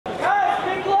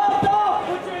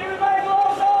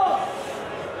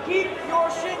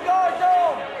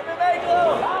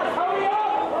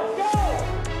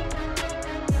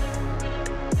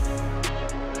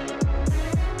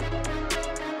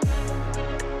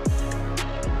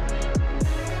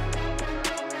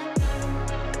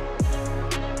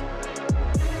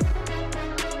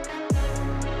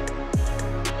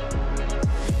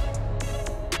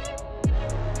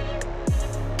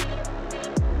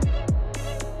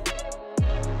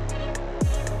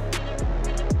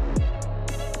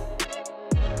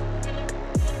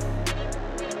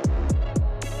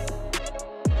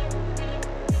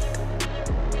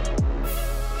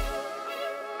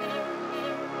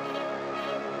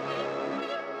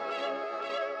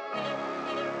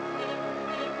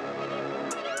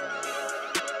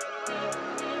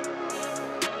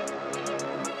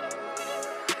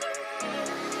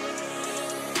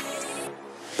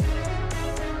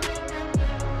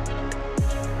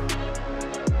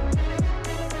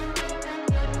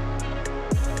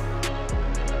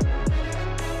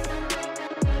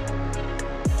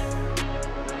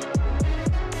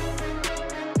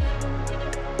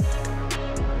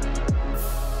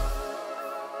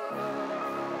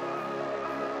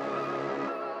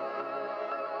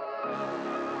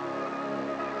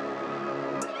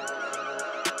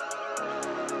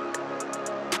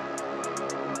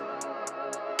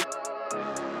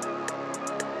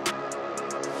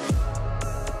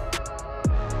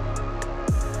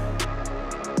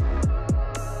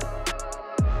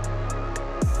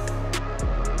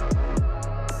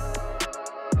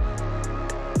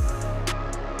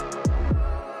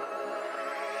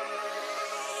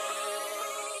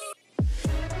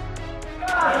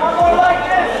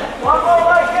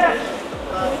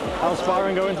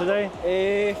sparring going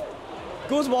today?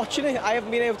 Good watching it. I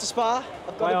haven't been able to spar.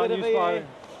 I've got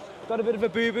got a bit of a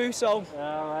boo-boo, so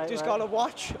just got to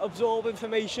watch, absorb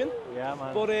information. Yeah,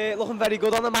 man. But looking very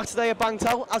good on the mat today at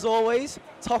Bangtao, as always.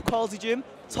 Top quality gym,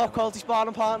 top quality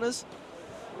sparring partners.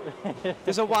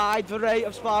 There's a wide variety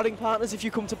of sparring partners if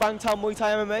you come to Bangtao Muay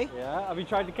Thai MMA. Yeah, have you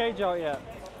tried the cage out yet?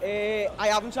 I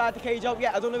haven't tried the cage out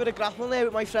yet. I've done a bit of grappling there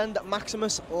with my friend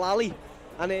Maximus Lally,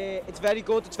 and it's very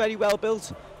good, it's very well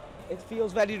built. It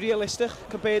feels very realistic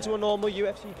compared to a normal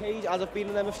UFC cage, as I've been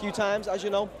in them a few times, as you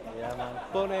know. Yeah, man.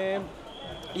 But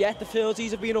yeah, the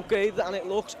facilities have been upgraded and it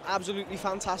looks absolutely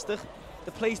fantastic.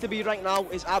 The place to be right now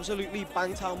is absolutely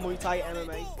Bangtao Muay Thai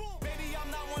MMA.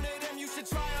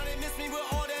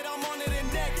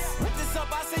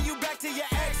 I send you back to your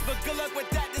ex, but good luck with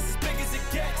that, this is big as it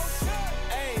gets.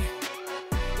 Hey,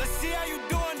 let's see how you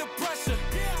do under pressure.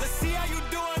 Let's see how you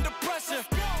do under pressure.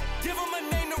 Give them a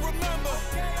name to remember.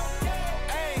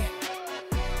 Hey,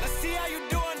 let's see how you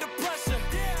do under pressure.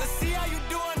 Let's see how you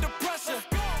do under pressure.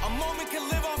 A moment can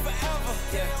live on forever.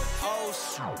 Yeah. Oh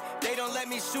shoot, they don't let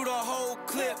me shoot a whole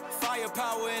clip.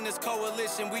 Firepower in this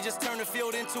coalition. We just turned the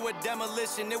field into a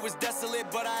demolition. It was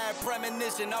desolate, but I had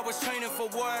premonition. I was training for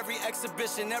war, every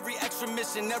exhibition, every extra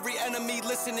mission, every enemy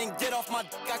listening. Get off my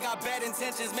dick, I got bad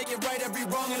intentions. Make it right every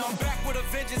wrong, and I'm back with a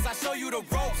vengeance. I show you the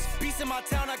ropes. Peace in my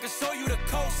town, I can show you the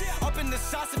coast. Up in the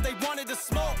shots if they wanted to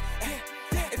smoke.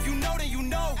 If you know, then you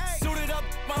know. Suited up,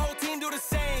 my whole team do the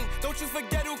same. Don't you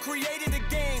forget who created the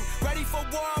game. Ready for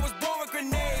war, I was born with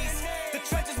grenades. The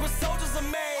trenches where soldiers are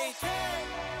made.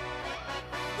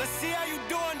 Let's see how you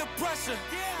do under pressure.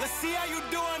 Let's see how you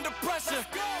do under pressure.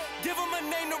 Give them a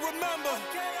name to remember.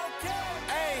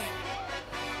 Hey,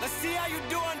 let's see how you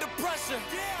do under pressure.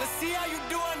 Let's see how you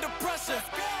do under pressure.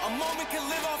 A moment can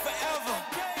live on forever.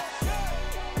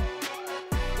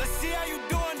 Let's see how you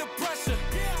do under pressure.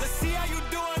 Let's see how you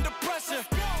do under pressure.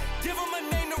 Give them a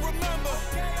name to remember.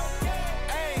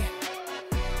 Hey,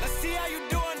 let's see how you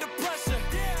do under pressure.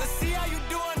 Let's see how you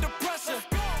do under pressure.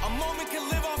 A moment can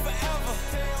live on forever.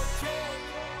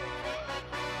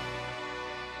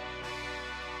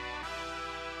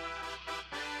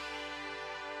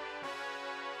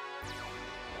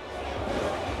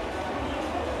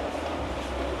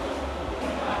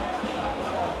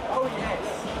 Oh yes,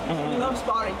 we love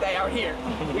sparring day out here.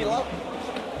 We love